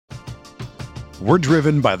We're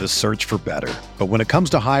driven by the search for better. But when it comes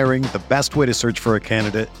to hiring, the best way to search for a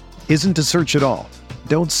candidate isn't to search at all.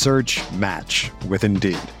 Don't search, match with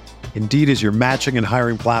Indeed. Indeed is your matching and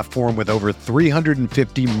hiring platform with over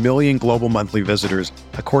 350 million global monthly visitors,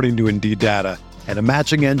 according to Indeed data, and a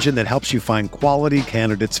matching engine that helps you find quality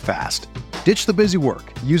candidates fast. Ditch the busy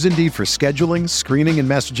work. Use Indeed for scheduling, screening, and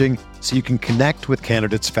messaging so you can connect with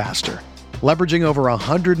candidates faster. Leveraging over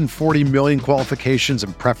 140 million qualifications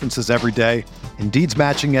and preferences every day, Indeed's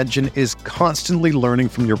matching engine is constantly learning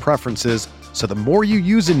from your preferences, so the more you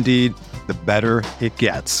use Indeed, the better it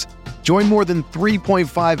gets. Join more than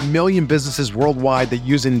 3.5 million businesses worldwide that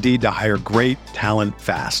use Indeed to hire great talent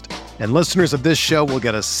fast. And listeners of this show will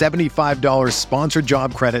get a $75 sponsored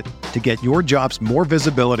job credit to get your jobs more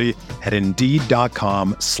visibility at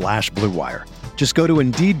Indeed.com/Blue Wire. Just go to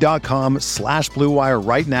Indeed.com/Blue Wire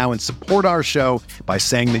right now and support our show by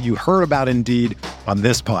saying that you heard about Indeed on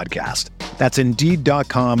this podcast. That's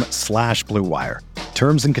Indeed.com/Blue Wire.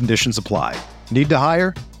 Terms and conditions apply. Need to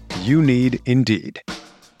hire? You need Indeed.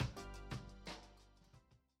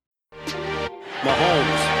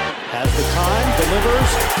 Mahomes has the time, delivers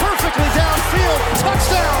perfectly downfield.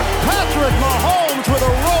 Touchdown! Patrick Mahomes with a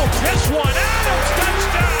rope. This one, Adams,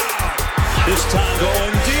 touchdown! This time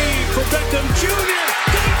going deep for Beckham Jr.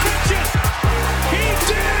 Did he catch it? He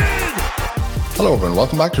did! Hello everyone,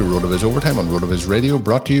 welcome back to RotoViz Overtime on RotoViz Radio,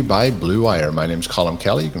 brought to you by Blue Wire. My name is Colin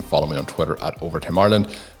Kelly. You can follow me on Twitter at Overtime Ireland.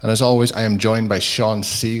 And as always, I am joined by Sean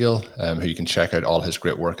Siegel, who you can check out all his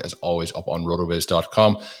great work as always up on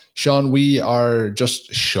rotoviz.com. Sean, we are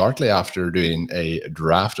just shortly after doing a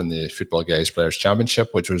draft in the Football Guys Players Championship,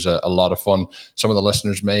 which was a lot of fun. Some of the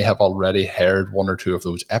listeners may have already heard one or two of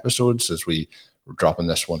those episodes as we were dropping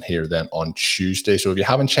this one here then on Tuesday. So if you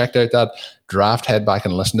haven't checked out that draft, head back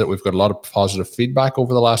and listen to it. We've got a lot of positive feedback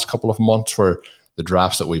over the last couple of months for the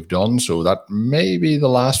drafts that we've done. So that may be the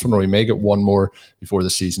last one, or we may get one more before the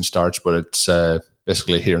season starts. But it's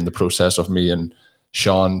basically here in the process of me and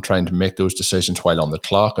Sean trying to make those decisions while on the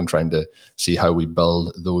clock and trying to see how we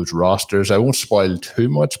build those rosters. I won't spoil too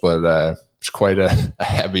much, but it's quite a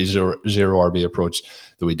heavy zero RB approach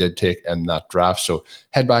that we did take in that draft. So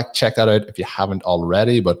head back, check that out if you haven't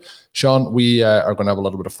already. But Sean, we are going to have a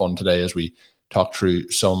little bit of fun today as we talk through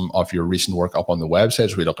some of your recent work up on the website.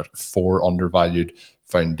 As we look at 4 undervalued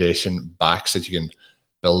foundation backs that you can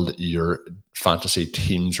build your fantasy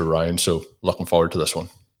teams around. So looking forward to this one.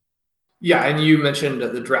 Yeah, and you mentioned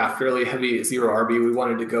the draft, fairly heavy zero RB. We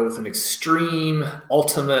wanted to go with an extreme,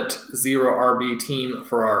 ultimate zero RB team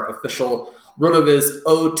for our official RotoViz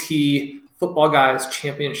OT Football Guys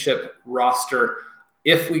Championship roster.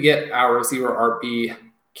 If we get our zero RB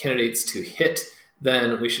candidates to hit,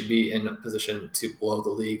 then we should be in a position to blow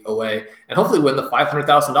the league away and hopefully win the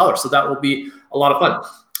 $500,000. So that will be a lot of fun.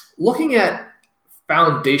 Looking at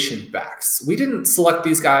foundation backs. We didn't select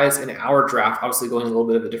these guys in our draft, obviously going a little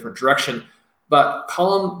bit of a different direction. But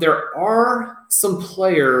Colin, there are some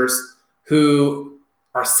players who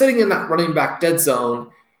are sitting in that running back dead zone,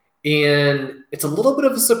 and it's a little bit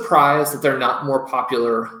of a surprise that they're not more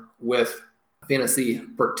popular with fantasy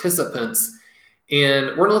participants.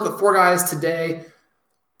 And we're going to look at 4 guys today.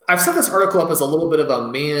 I've set this article up as a little bit of a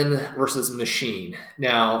man versus machine.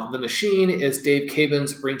 Now, the machine is Dave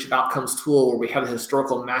Caban's range of outcomes tool, where we have the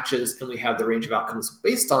historical matches and we have the range of outcomes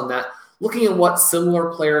based on that, looking at what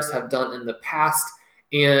similar players have done in the past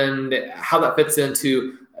and how that fits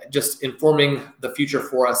into just informing the future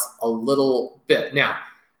for us a little bit. Now,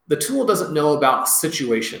 the tool doesn't know about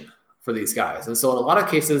situation for these guys. And so in a lot of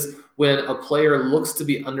cases, when a player looks to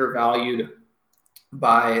be undervalued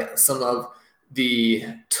by some of the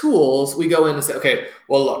tools, we go in and say, okay,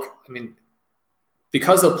 well, look, I mean,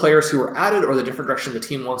 because of players who are added or the different direction the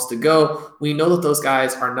team wants to go, we know that those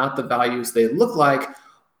guys are not the values they look like.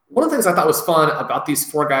 One of the things I thought was fun about these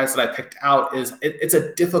 4 guys that I picked out is it's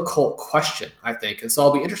a difficult question, I think. And so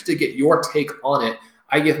I'll be interested to get your take on it.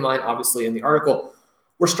 I give mine, obviously, in the article.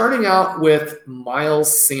 We're starting out with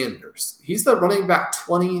Miles Sanders. He's the running back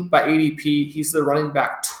 20 by ADP. He's the running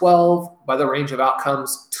back 12 by the range of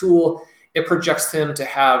outcomes tool. It projects him to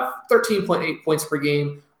have 13.8 points per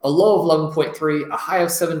game, a low of 11.3, a high of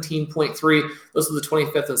 17.3. Those are the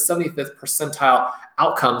 25th and 75th percentile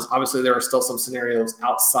outcomes. Obviously, there are still some scenarios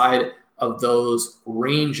outside of those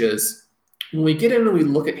ranges. When we get in and we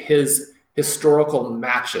look at his historical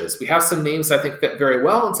matches, we have some names that I think fit very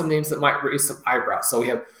well and some names that might raise some eyebrows. So we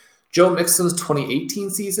have Joe Mixon's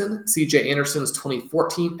 2018 season, CJ Anderson's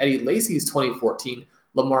 2014, Eddie Lacy's 2014,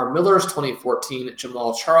 Lamar Miller's 2014,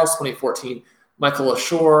 Jamal Charles 2014, Michael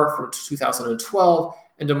Ashore from 2012,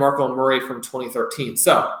 and DeMarco Murray from 2013.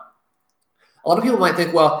 So a lot of people might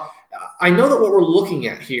think, well, I know that what we're looking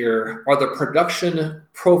at here are the production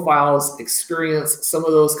profiles, experience, some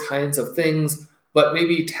of those kinds of things, but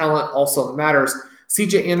maybe talent also matters.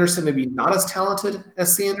 CJ Anderson, maybe not as talented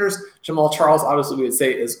as Sanders. Jamaal Charles, obviously, we would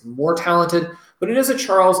say is more talented, but it is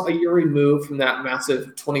a year removed from that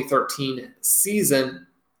massive 2013 season.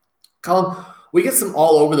 Colin, we get some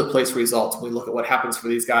all over the place results when we look at what happens for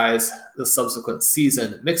these guys the subsequent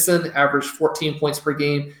season. Mixon averaged 14 points per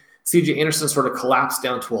game. CJ Anderson sort of collapsed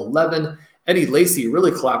down to 11. Eddie Lacy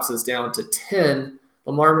really collapses down to 10.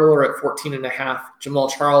 Lamar Miller at 14.5. Jamaal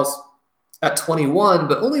Charles at 21,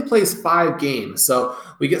 but only plays 5 games. So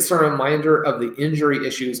we get some reminder of the injury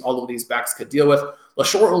issues all of these backs could deal with.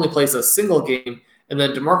 LaShore only plays a single game. And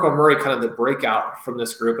then DeMarco Murray, kind of the breakout from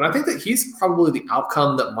this group. And I think that he's probably the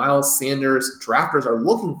outcome that Miles Sanders drafters are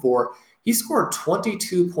looking for. He scored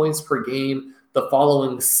 22 points per game the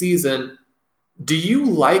following season. Do you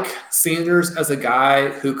like Sanders as a guy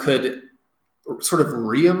who could sort of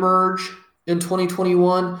reemerge in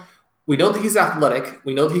 2021? We know that he's athletic.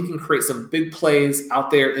 We know that he can create some big plays out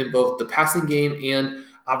there in both the passing game and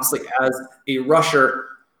obviously as a rusher.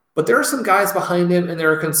 But there are some guys behind him, and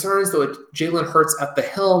there are concerns that with Jalen Hurts at the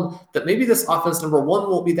helm that maybe this offense, number one,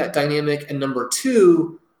 won't be that dynamic, and number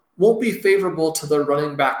two, won't be favorable to the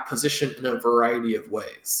running back position in a variety of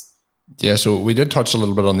ways. Yeah, so we did touch a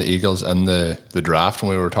little bit on the Eagles and the draft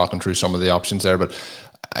when we were talking through some of the options there, but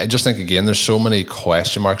I just think, again, there's so many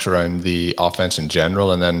question marks around the offense in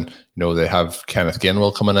general, and then, they have Kenneth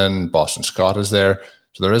Gainwell coming in, Boston Scott is there.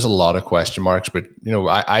 So there is a lot of question marks, but,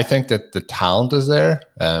 I think that the talent is there,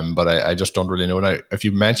 but I just don't really know. Now, if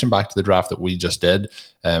you mention back to the draft that we just did,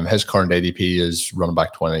 his current ADP is running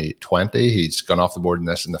back 2020. He's gone off the board in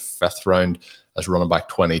the 5th round as running back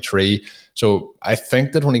 23. So I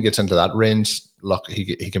think that when he gets into that range, look,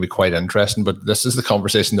 he can be quite interesting, but this is the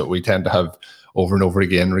conversation that we tend to have over and over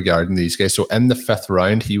again regarding these guys. So in the 5th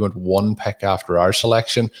round, he went 1 pick after our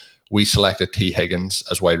selection. We selected T. Higgins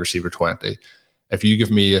as wide receiver 20. If you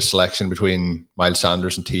give me a selection between Miles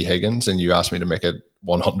Sanders and T. Higgins and you ask me to make it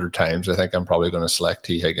 100 times, I think I'm probably going to select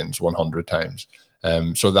T. Higgins 100 times.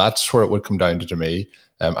 So that's where it would come down to me.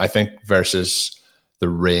 I think versus the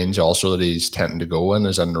range also that he's tending to go in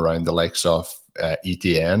is in and around the likes of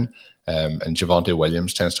ETN, and Javonte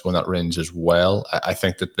Williams tends to go in that range as well. I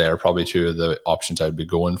think that they're probably two of the options I'd be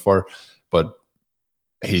going for, but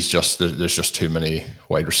there's just too many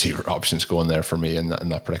wide receiver options going there for me in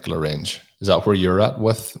that particular range. Is that where you're at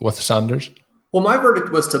with Sanders? Well, my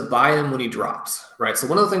verdict was to buy him when he drops, right? So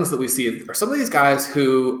one of the things that we see are some of these guys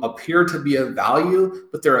who appear to be of value,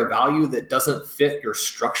 but they're a value that doesn't fit your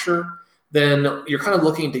structure. Then you're kind of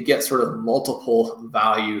looking to get sort of multiple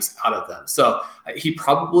values out of them. So he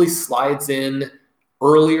probably slides in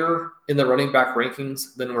earlier in the running back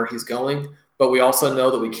rankings than where he's going. But we also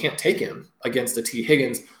know that we can't take him against a T.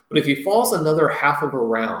 Higgins. But if he falls another half of a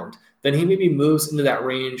round, then he maybe moves into that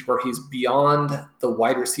range where he's beyond the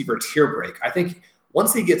wide receiver tier break. I think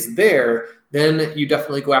once he gets there, then you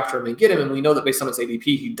definitely go after him and get him. And we know that based on his ADP,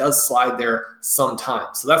 he does slide there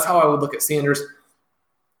sometimes. So that's how I would look at Sanders.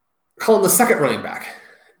 Calling the second running back,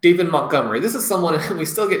 David Montgomery. This is someone, and we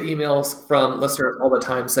still get emails from listeners all the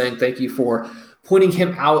time saying thank you for pointing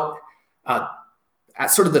him out at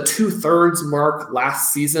sort of the 2/3 mark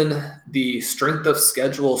last season. The strength of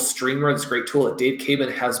schedule streamer, this great tool that Dave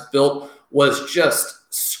Caban has built, was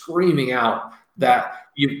just screaming out that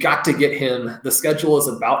you've got to get him. The schedule is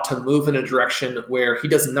about to move in a direction where he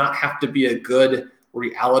does not have to be a good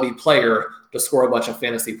reality player to score a bunch of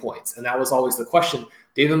fantasy points. And that was always the question.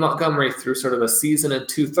 David Montgomery, through sort of a season and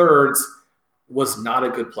 2/3, was not a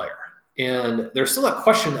good player. And there's still a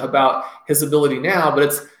question about his ability now, but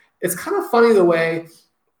it's kind of funny the way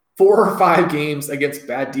 4 or 5 games against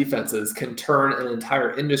bad defenses can turn an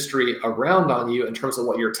entire industry around on you in terms of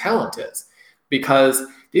what your talent is. Because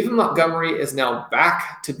David Montgomery is now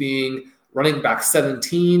back to being running back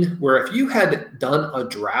 17, where if you had done a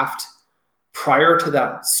draft prior to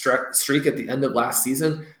that streak at the end of last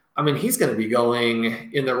season, I mean, he's going to be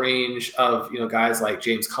going in the range of, guys like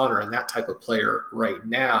James Conner and that type of player right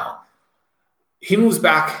now. He moves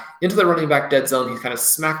back into the running back dead zone. He's kind of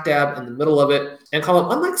smack dab in the middle of it. And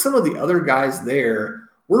Colin, unlike some of the other guys there,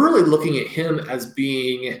 we're really looking at him as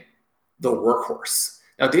being the workhorse.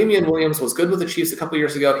 Now, Damian Williams was good with the Chiefs a couple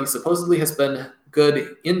years ago. He supposedly has been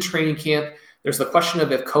good in training camp. There's the question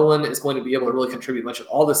of if Cohen is going to be able to really contribute much of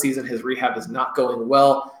all the season. His rehab is not going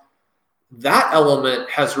well. That element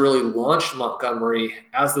has really launched Montgomery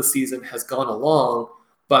as the season has gone along.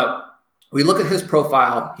 But we look at his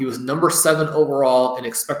profile. He was number 7 overall in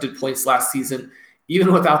expected points last season.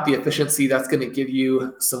 Even without the efficiency, that's going to give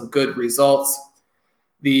you some good results.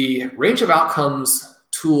 the range of outcomes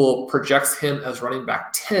tool projects him as running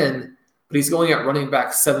back 10, but he's going at running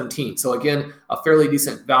back 17. So again, a fairly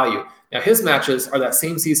decent value. Now his matches are that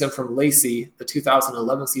same season from Lacey, the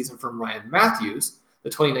 2011 season from Ryan Matthews, the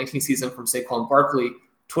 2019 season from Saquon Barkley,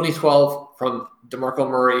 2012 from DeMarco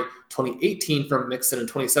Murray, 2018 from Mixon, and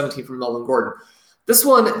 2017 from Melvin Gordon. This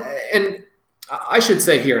one, and I should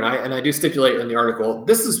say here, and I do stipulate in the article,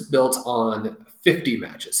 this is built on 50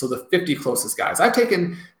 matches, so the 50 closest guys. I've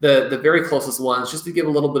taken the very closest ones just to give a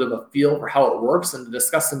little bit of a feel for how it works and to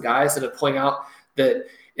discuss some guys and to point out that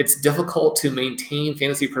it's difficult to maintain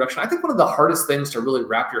fantasy production. I think one of the hardest things to really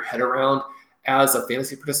wrap your head around as a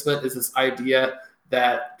fantasy participant is this idea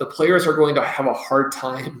that the players are going to have a hard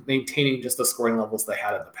time maintaining just the scoring levels they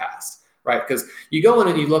had in the past, right? Because you go in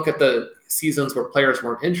and you look at the seasons where players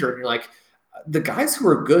weren't injured, and you're like, the guys who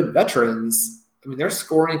are good veterans, I mean, they're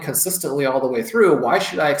scoring consistently all the way through. Why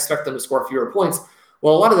should I expect them to score fewer points?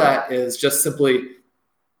 Well, a lot of that is just simply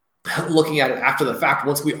looking at it after the fact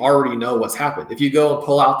once we already know what's happened. If you go and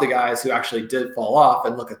pull out the guys who actually did fall off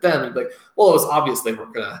and look at them, you'd be like, well, it was obvious they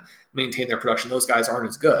weren't going to maintain their production. Those guys aren't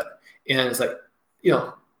as good. And it's like,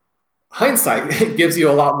 hindsight gives you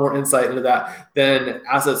a lot more insight into that than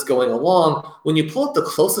as it's going along. When you pull up the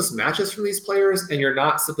closest matches from these players and you're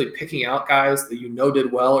not simply picking out guys that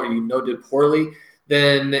did well or did poorly,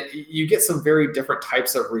 then you get some very different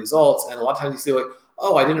types of results. And a lot of times you see like,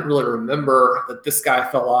 oh, I didn't really remember that this guy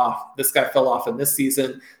fell off. This guy fell off in this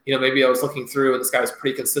season. Maybe I was looking through and this guy was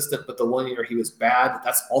pretty consistent, but the one year he was bad.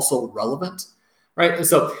 That's also relevant. Right. And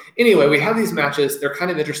so anyway, we have these matches. They're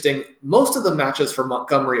kind of interesting. Most of the matches for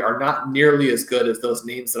Montgomery are not nearly as good as those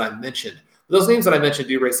names that I mentioned. But those names that I mentioned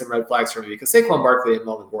do raise some red flags for me because Saquon Barkley and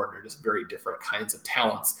Melvin Gordon are just very different kinds of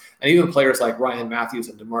talents. And even players like Ryan Matthews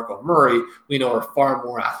and DeMarco Murray, we know are far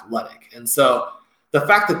more athletic. And so the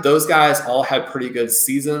fact that those guys all had pretty good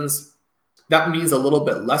seasons, that means a little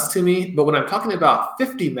bit less to me. But when I'm talking about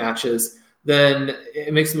 50 matches, then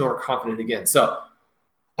it makes me more confident again. So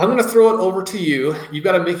I'm going to throw it over to you. You've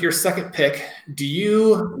got to make your second pick. Do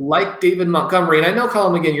you like David Montgomery? And I know,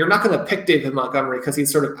 Colin, again, you're not going to pick David Montgomery because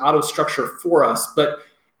he's sort of out of structure for us. But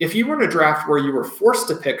if you were in a draft where you were forced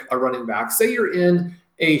to pick a running back, say you're in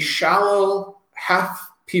a shallow half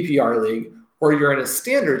PPR league or you're in a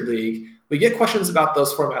standard league, we get questions about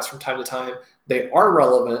those formats from time to time. They are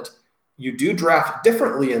relevant. You do draft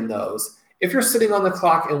differently in those. If you're sitting on the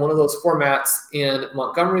clock in one of those formats and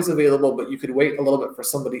Montgomery's available, but you could wait a little bit for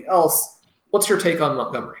somebody else, what's your take on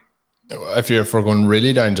Montgomery? If we're going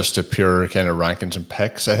really down just to pure kind of rankings and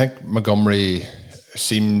picks, I think Montgomery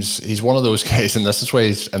he's one of those guys, and this is why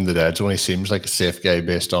he's in the dead zone. He seems like a safe guy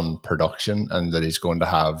based on production and that he's going to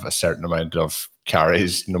have a certain amount of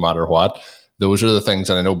carries no matter what. Those are the things,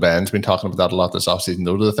 and I know Ben's been talking about that a lot this offseason,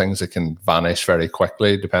 those are the things that can vanish very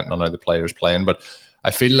quickly depending on how the player's playing. But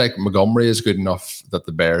I feel like Montgomery is good enough that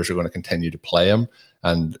the Bears are going to continue to play him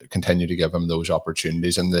and continue to give him those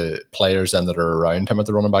opportunities. And the players then that are around him at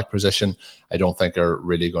the running back position, I don't think are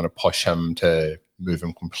really going to push him to move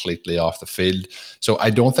him completely off the field. So I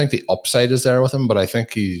don't think the upside is there with him, but I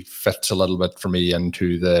think he fits a little bit for me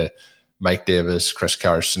into the Mike Davis, Chris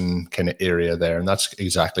Carson kind of area there. And that's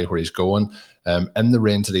exactly where he's going. In the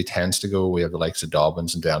range that he tends to go, we have the likes of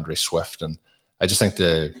Dobbins and DeAndre Swift, and I just think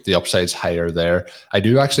the upside's higher there. I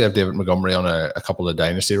do actually have David Montgomery on a couple of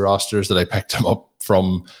dynasty rosters that I picked him up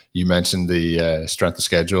from. You mentioned the strength of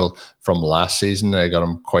schedule from last season. I got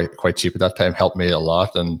him quite cheap at that time, helped me a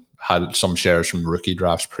lot, and had some shares from rookie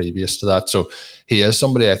drafts previous to that. So he is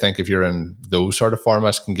somebody I think if you're in those sort of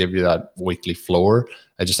formats can give you that weekly floor.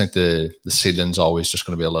 I just think the ceiling's always just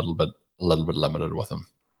going to be a little bit limited with him.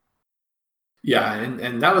 Yeah,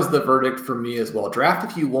 and that was the verdict for me as well.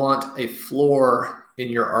 Draft if you want a floor in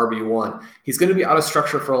your RB1. He's going to be out of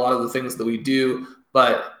structure for a lot of the things that we do,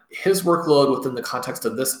 but his workload within the context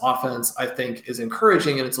of this offense, I think, is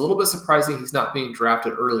encouraging, and it's a little bit surprising he's not being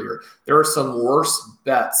drafted earlier. There are some worse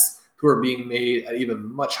bets who are being made at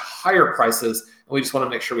even much higher prices, and we just want to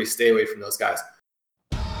make sure we stay away from those guys.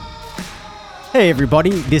 Hey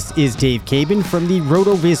everybody, this is Dave Cabin from the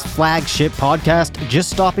RotoViz flagship podcast, just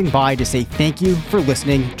stopping by to say thank you for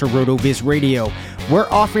listening to RotoViz Radio. We're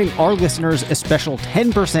offering our listeners a special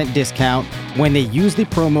 10% discount when they use the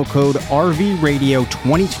promo code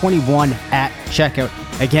RVRadio2021 at checkout.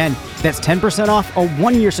 Again, that's 10% off a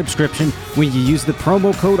 1-year subscription when you use the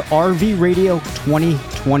promo code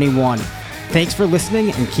RVRadio2021. Thanks for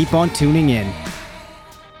listening and keep on tuning in.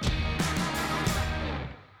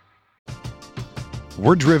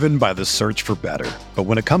 We're driven by the search for better. But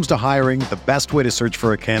when it comes to hiring, the best way to search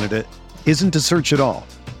for a candidate isn't to search at all.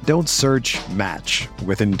 Don't search, match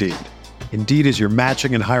with Indeed. Indeed is your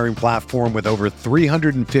matching and hiring platform with over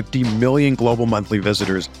 350 million global monthly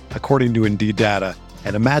visitors, according to Indeed data,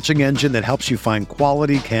 and a matching engine that helps you find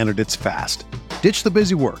quality candidates fast. Ditch the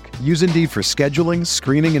busy work. Use Indeed for scheduling,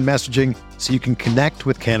 screening, and messaging so you can connect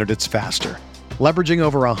with candidates faster. Leveraging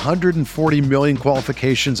over 140 million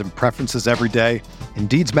qualifications and preferences every day,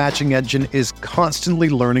 Indeed's matching engine is constantly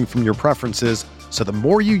learning from your preferences, so the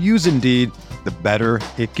more you use Indeed, the better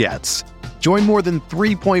it gets. Join more than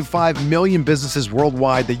 3.5 million businesses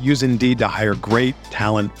worldwide that use Indeed to hire great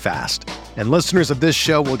talent fast. And listeners of this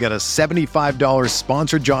show will get a $75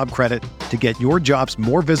 sponsored job credit to get your jobs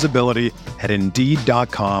more visibility at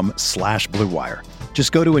Indeed.com/Blue Wire.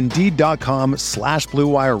 Just go to Indeed.com/Blue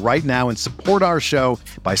Wire right now and support our show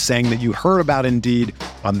by saying that you heard about Indeed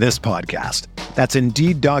on this podcast. That's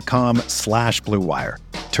Indeed.com/Blue Wire.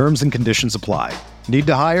 Terms and conditions apply. Need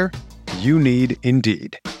to hire? You need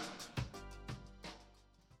Indeed.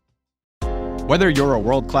 Whether you're a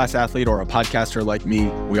world-class athlete or a podcaster like me,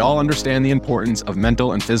 we all understand the importance of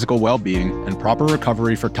mental and physical well-being and proper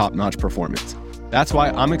recovery for top-notch performance. That's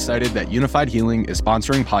why I'm excited that Unified Healing is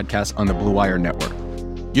sponsoring podcasts on the Blue Wire Network.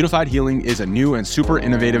 Unified Healing is a new and super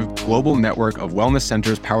innovative global network of wellness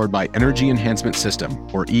centers powered by Energy Enhancement System,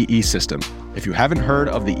 or EE System. If you haven't heard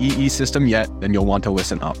of the EE System yet, then you'll want to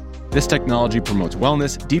listen up. This technology promotes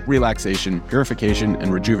wellness, deep relaxation, purification,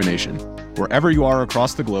 and rejuvenation. Wherever you are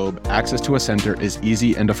across the globe, access to a center is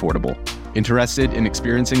easy and affordable. Interested in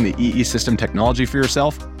experiencing the EE System technology for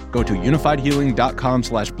yourself? Go to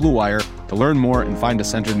unifiedhealing.com/Blue Wire to learn more and find a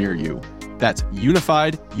center near you. That's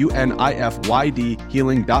unified, UNIFYD,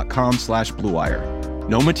 healing.com/Blue Wire.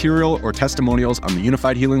 No material or testimonials on the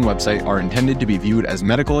Unified Healing website are intended to be viewed as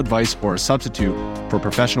medical advice or a substitute for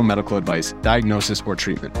professional medical advice, diagnosis, or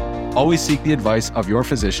treatment. Always seek the advice of your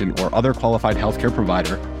physician or other qualified healthcare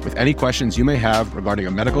provider with any questions you may have regarding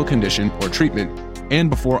a medical condition or treatment and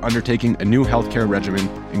before undertaking a new healthcare regimen,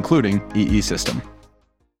 including EE System.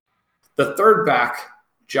 The third back,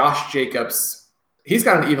 Josh Jacobs, he's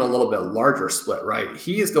got an even a little bit larger split, right?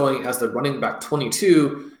 He is going as the running back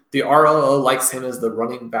 22. The ROO likes him as the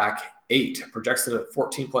running back 8, projects him at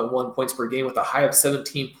 14.1 points per game with a high of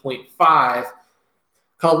 17.5.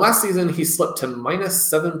 Last season, he slipped to minus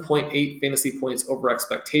 7.8 fantasy points over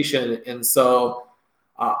expectation. And so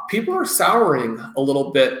people are souring a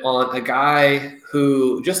little bit on a guy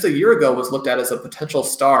who just a year ago was looked at as a potential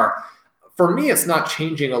star. For me, it's not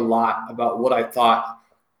changing a lot about what I thought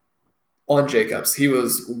on Jacobs. He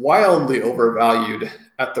was wildly overvalued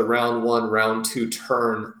at the round 1, round 2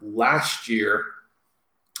 turn last year.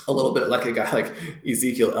 A little bit like a guy like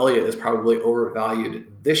Ezekiel Elliott is probably overvalued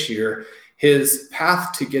this year. His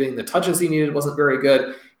path to getting the touches he needed wasn't very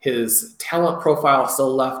good. His talent profile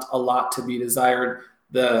still left a lot to be desired.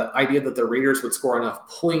 The idea that the Raiders would score enough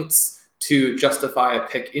points to justify a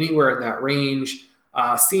pick anywhere in that range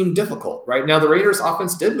seemed difficult. Right now, the Raiders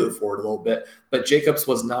offense did move forward a little bit, but Jacobs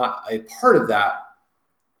was not a part of that.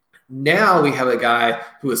 Now we have a guy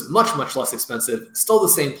who is much, much less expensive, still the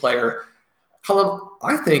same player. Colin,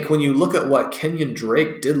 I think when you look at what Kenyon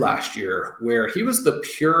Drake did last year, where he was the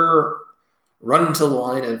pure run into the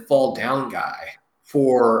line and fall down guy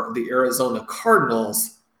for the Arizona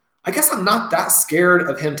Cardinals, I guess I'm not that scared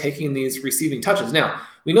of him taking these receiving touches. Now,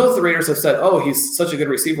 we know that the Raiders have said, oh, he's such a good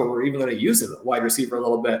receiver, we're even going to use him at wide receiver a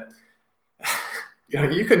little bit.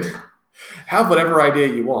 You could have whatever idea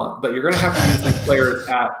you want, but you're going to have to use these players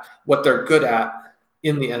at what they're good at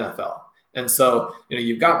in the NFL. And so,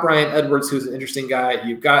 you've got Bryan Edwards, who's an interesting guy.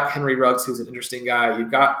 You've got Henry Ruggs, who's an interesting guy.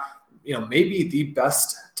 You've got, maybe the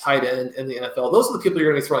best tight end in the NFL. Those are the people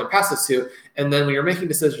you're going to be throwing passes to. And then when you're making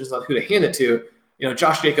decisions on who to hand it to,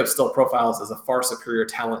 Josh Jacobs still profiles as a far superior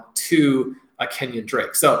talent to a Kenyon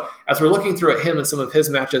Drake. So as we're looking through at him and some of his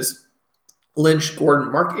matches, Lynch,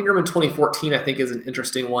 Gordon, Mark Ingram in 2014, I think is an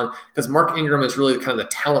interesting one because Mark Ingram is really kind of the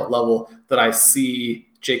talent level that I see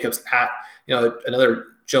Jacobs at. Another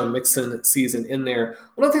Joe Mixon season in there.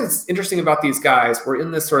 One of the things that's interesting about these guys, we're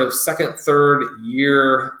in this sort of second, third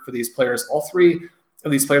year for these players. All three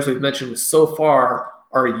of these players we've mentioned so far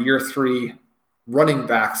are year 3 running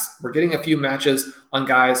backs. We're getting a few matches on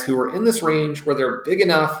guys who are in this range where they're big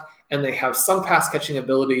enough and they have some pass catching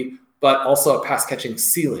ability, but also a pass catching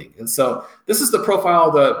ceiling. And so this is the profile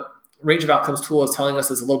the range of outcomes tool is telling us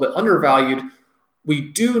is a little bit undervalued. We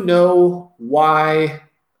do know why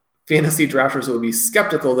fantasy drafters would be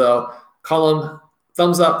skeptical, though. Colin,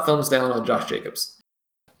 thumbs up, thumbs down on Josh Jacobs.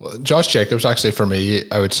 Well, Josh Jacobs, actually, for me,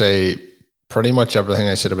 I would say pretty much everything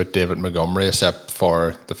I said about David Montgomery, except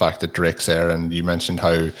for the fact that Drake's there. And you mentioned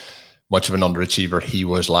how much of an underachiever he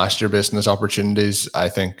was last year based on his opportunities. I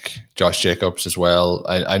think Josh Jacobs as well.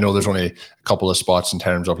 I know there's only a couple of spots in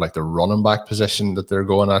terms of like the running back position that they're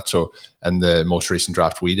going at. So in the most recent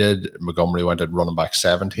draft we did, Montgomery went at running back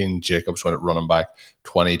 17, Jacobs went at running back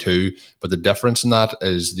 22. But the difference in that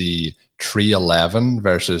is the 311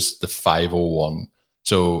 versus the 501.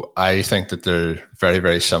 So I think that they're very,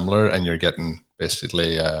 very similar, and you're getting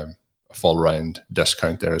basically a full round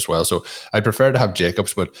discount there as well. So I prefer to have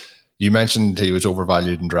Jacobs, but you mentioned he was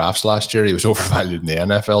overvalued in drafts last year. He was overvalued in the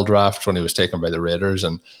NFL draft when he was taken by the Raiders.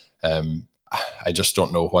 And I just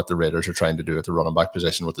don't know what the Raiders are trying to do at the running back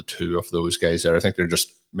position with the two of those guys there. I think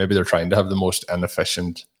maybe they're trying to have the most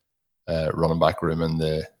inefficient running back room in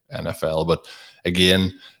the NFL. But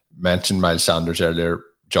again, mentioned Miles Sanders earlier,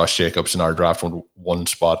 Josh Jacobs in our draft went one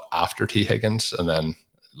spot after T. Higgins. And then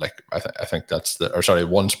I think that's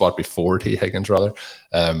one spot before T. Higgins rather.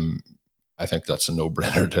 I think that's a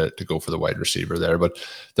no-brainer to go for the wide receiver there. But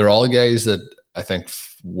they're all guys that I think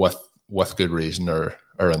with good reason are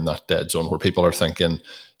in that dead zone where people are thinking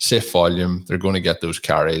safe volume, they're going to get those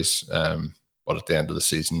carries. But at the end of the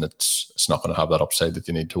season, it's not going to have that upside that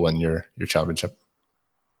you need to win your championship.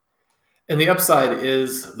 And the upside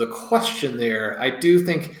is the question there. I do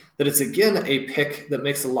think that it's, again, a pick that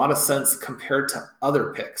makes a lot of sense compared to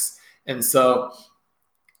other picks. And so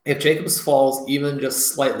if Jacobs falls even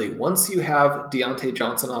just slightly, once you have Deontay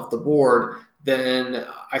Johnson off the board, then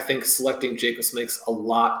I think selecting Jacobs makes a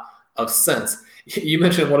lot of sense. You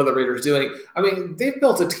mentioned what are the Raiders doing? I mean, they've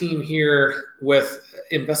built a team here with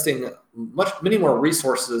investing many more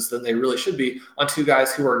resources than they really should be on two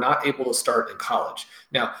guys who are not able to start in college.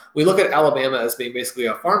 Now, we look at Alabama as being basically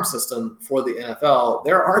a farm system for the NFL.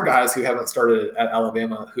 There are guys who haven't started at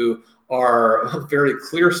Alabama who are very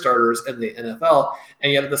clear starters in the NFL.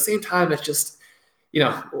 And yet at the same time, it's just,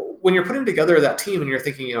 when you're putting together that team and you're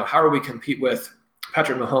thinking, how do we compete with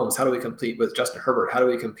Patrick Mahomes? How do we compete with Justin Herbert? How do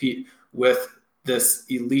we compete with this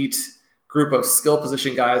elite group of skill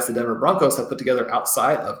position guys the Denver Broncos have put together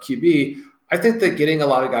outside of QB? I think that getting a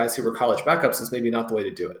lot of guys who were college backups is maybe not the way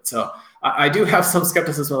to do it. So I do have some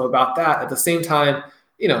skepticism about that. At the same time,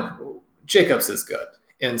 Jacobs is good.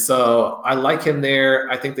 And so I like him there.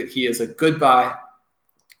 I think that he is a good buy.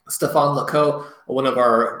 Stefan Leco, one of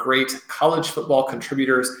our great college football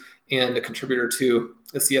contributors and a contributor to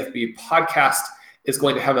the CFB podcast, is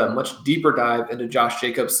going to have a much deeper dive into Josh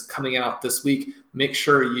Jacobs coming out this week. Make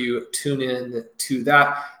sure you tune in to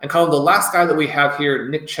that. And Colin, the last guy that we have here,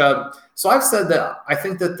 Nick Chubb. So I've said that I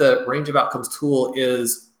think that the range of outcomes tool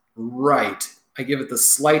is right. I give it the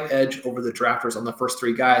slight edge over the drafters on the first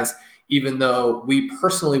three guys, even though we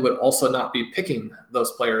personally would also not be picking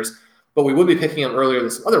those players, but we would be picking them earlier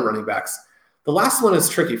than some other running backs. The last one is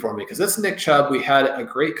tricky for me because it's Nick Chubb. We had a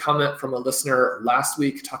great comment from a listener last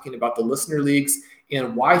week talking about the listener leagues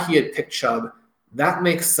and why he had picked Chubb. That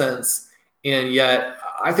makes sense. And yet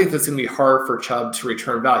I think that's going to be hard for Chubb to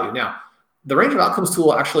return value. Now, the range of outcomes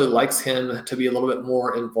tool actually likes him to be a little bit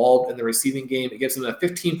more involved in the receiving game. It gives him a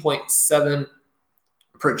 15.7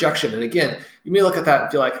 projection. And again, you may look at that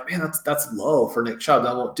and feel like, man, that's low for Nick Chubb.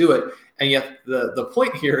 I won't do it. And yet the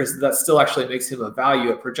point here is that still actually makes him a value.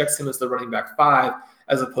 It projects him as the running back 5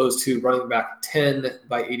 as opposed to running back 10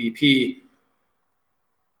 by ADP.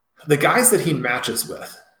 The guys that he matches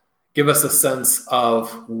with give us a sense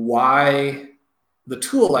of why the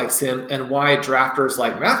tool likes him and why drafters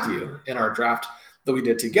like Matthew in our draft that we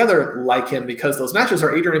did together like him, because those matches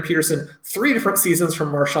are Adrian Peterson, 3 different seasons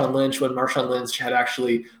from Marshawn Lynch when Marshawn Lynch had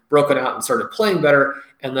actually broken out and started playing better,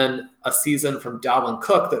 and then a season from Dalvin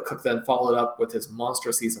Cook that Cook then followed up with his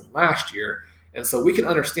monster season last year. And so we can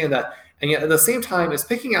understand that. And yet at the same time, it's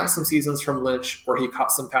picking out some seasons from Lynch where he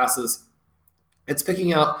caught some passes. It's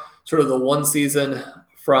picking out sort of the season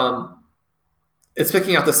from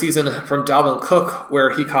Dalvin Cook,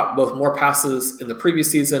 where he caught both more passes in the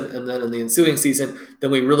previous season and then in the ensuing season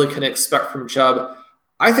than we really can expect from Chubb.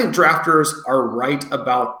 I think drafters are right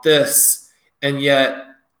about this. And yet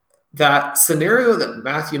that scenario that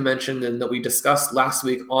Matthew mentioned and that we discussed last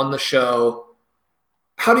week on the show,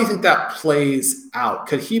 how do you think that plays out?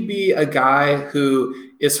 Could he be a guy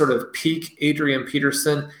who is sort of peak Adrian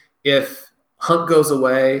Peterson if Hunt goes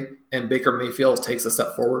away and Baker Mayfield takes a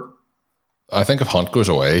step forward? I think if Hunt goes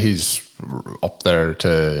away, he's up there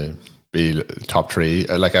to be top 3.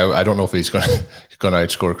 Like I don't know if he's going to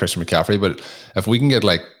outscore Christian McCaffrey, but if we can get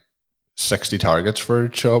like 60 targets for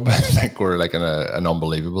Chubb, I think we're like in an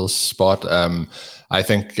unbelievable spot. I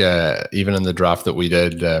think even in the draft that we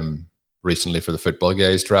did recently for the Football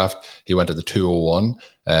Guys draft, he went to the 201.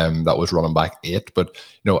 That was running back 8, but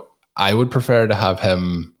I would prefer to have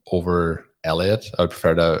him over Elliott. I would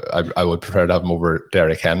prefer to have him over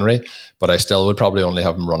Derrick Henry, but I still would probably only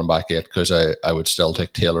have him running back 8 because I would still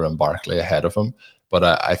take Taylor and Barkley ahead of him. But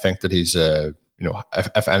I think that he's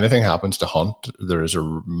if anything happens to Hunt, there is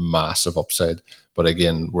a massive upside. But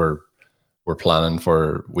again, we're planning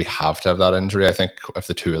for, we have to have that injury. I think if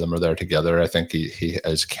the two of them are there together, I think he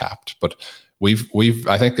is capped. But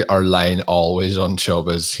I think our line always on Chubb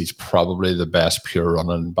is he's probably the best pure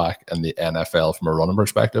running back in the NFL from a running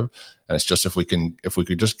perspective. And it's just if we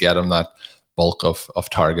could just get him that bulk of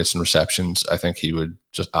targets and receptions, I think he would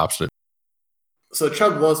just absolutely. So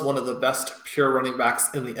Chubb was one of the best pure running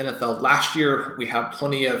backs in the NFL last year. We have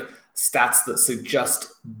plenty of stats that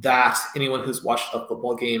suggest that. Anyone who's watched a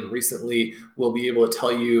football game recently will be able to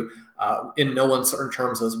tell you in no uncertain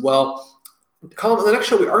terms as well. Colin, in the next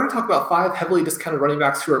show, we are going to talk about 5 heavily discounted running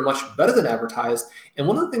backs who are much better than advertised. And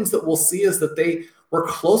one of the things that we'll see is that they were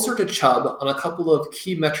closer to Chubb on a couple of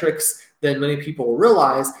key metrics than many people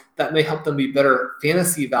realize that may help them be better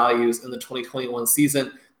fantasy values in the 2021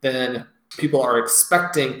 season than people are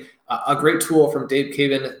expecting. A great tool from Dave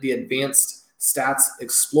Caven, the Advanced Stats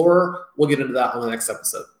Explorer. We'll get into that on the next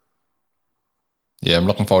episode. Yeah, I'm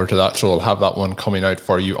looking forward to that. So we'll have that one coming out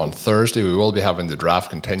for you on Thursday. We will be having the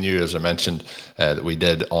draft continue, as I mentioned, that we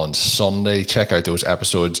did on Sunday. Check out those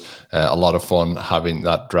episodes. A lot of fun having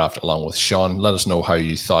that draft along with Sean. Let us know how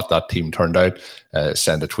you thought that team turned out.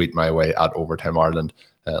 Send a tweet my way at Overtime Ireland.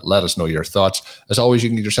 Let us know your thoughts. As always, you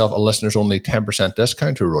can get yourself a listeners only 10%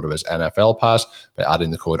 discount to RotoViz NFL Pass by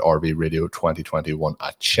adding the code RVRadio2021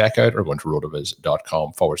 at checkout or going to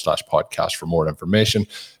rotoviz.com/podcast for more information.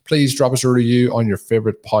 Please drop us a review on your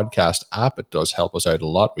favorite podcast app. It does help us out a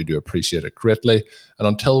lot. We do appreciate it greatly. And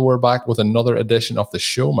until we're back with another edition of the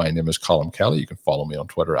show, my name is Colin Kelly. You can follow me on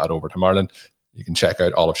Twitter at Overtime Ireland. You can check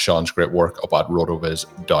out all of Sean's great work up at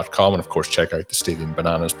rotoviz.com. And of course, check out the Stealing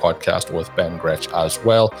Bananas podcast with Ben Gretsch as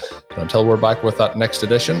well. And until we're back with that next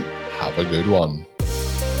edition, have a good one.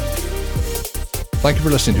 Thank you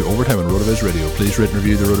for listening to Overtime on RotoViz Radio. Please rate and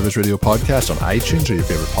review the RotoViz Radio podcast on iTunes or your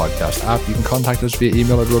favorite podcast app. You can contact us via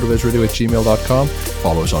email at rotovizradio@gmail.com.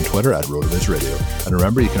 Follow us on Twitter at RotoViz Radio. And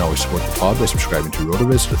remember, you can always support the pod by subscribing to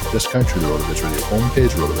RotoViz with a discount through the RotoViz Radio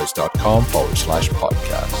homepage,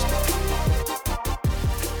 rotoviz.com/podcast.